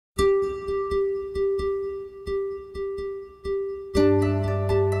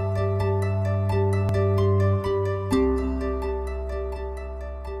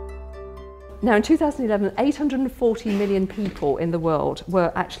Now in 2011, 840 million people in the world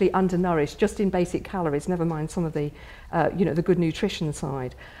were actually undernourished, just in basic calories, never mind some of the, the good nutrition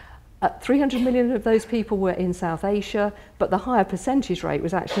side. 300 million of those people were in South Asia, but the higher percentage rate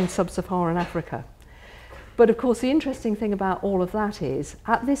was actually in sub-Saharan Africa. But of course, the interesting thing about all of that is,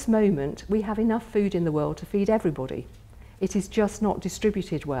 at this moment, we have enough food in the world to feed everybody. It is just not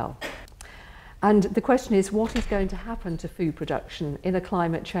distributed well. And the question is, what is going to happen to food production in a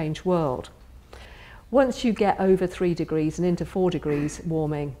climate change world? Once you get over 3 degrees and into 4 degrees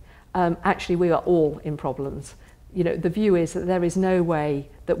warming, actually we are all in problems. You know, the view is that there is no way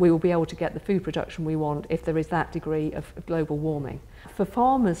that we will be able to get the food production we want if there is that degree of global warming. For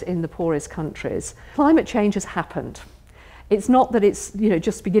farmers in the poorest countries, climate change has happened. It's not that it's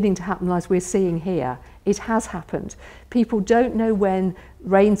just beginning to happen as we're seeing here. It has happened. People don't know when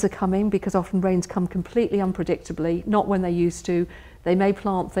rains are coming, because often rains come completely unpredictably, not when they used to. They may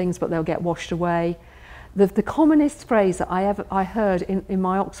plant things, but they'll get washed away. The commonest phrase that I heard in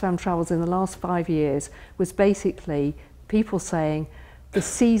my Oxfam travels in the last 5 years was basically people saying, the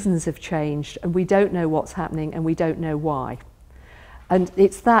seasons have changed and we don't know what's happening and we don't know why. And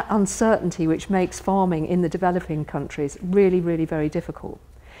it's that uncertainty which makes farming in the developing countries really, really very difficult.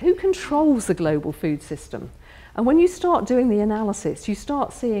 Who controls the global food system? And when you start doing the analysis, you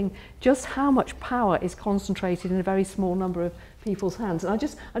start seeing just how much power is concentrated in a very small number of people's hands. And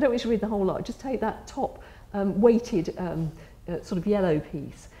I don't want you to read the whole lot, just take that top weighted sort of yellow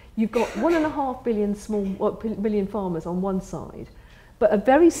piece. You've got 1.5 billion farmers on one side, but a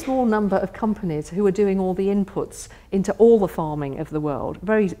very small number of companies who are doing all the inputs into all the farming of the world.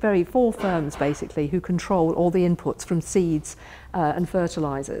 Very 4 firms basically who control all the inputs from seeds and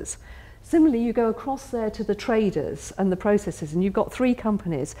fertilizers. Similarly, you go across there to the traders and the processors, and you've got 3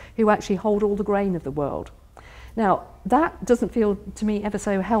 companies who actually hold all the grain of the world. Now, that doesn't feel to me ever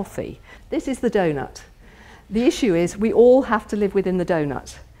so healthy. This is the donut. The issue is we all have to live within the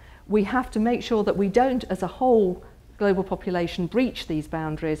donut. We have to make sure that we don't, as a whole global population, breach these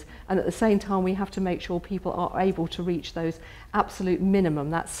boundaries, and at the same time we have to make sure people are able to reach those absolute minimum,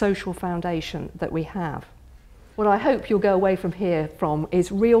 that social foundation that we have. What I hope you'll go away from here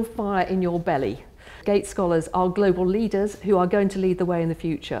is real fire in your belly. Gates scholars are global leaders who are going to lead the way in the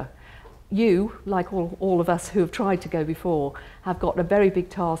future. You, like all of us who have tried to go before, have got a very big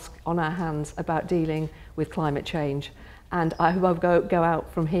task on our hands about dealing with climate change. And I hope I'll go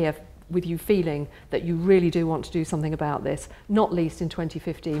out from here with you feeling that you really do want to do something about this, not least in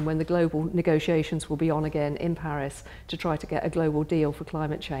 2015 when the global negotiations will be on again in Paris to try to get a global deal for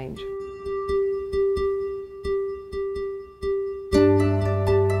climate change.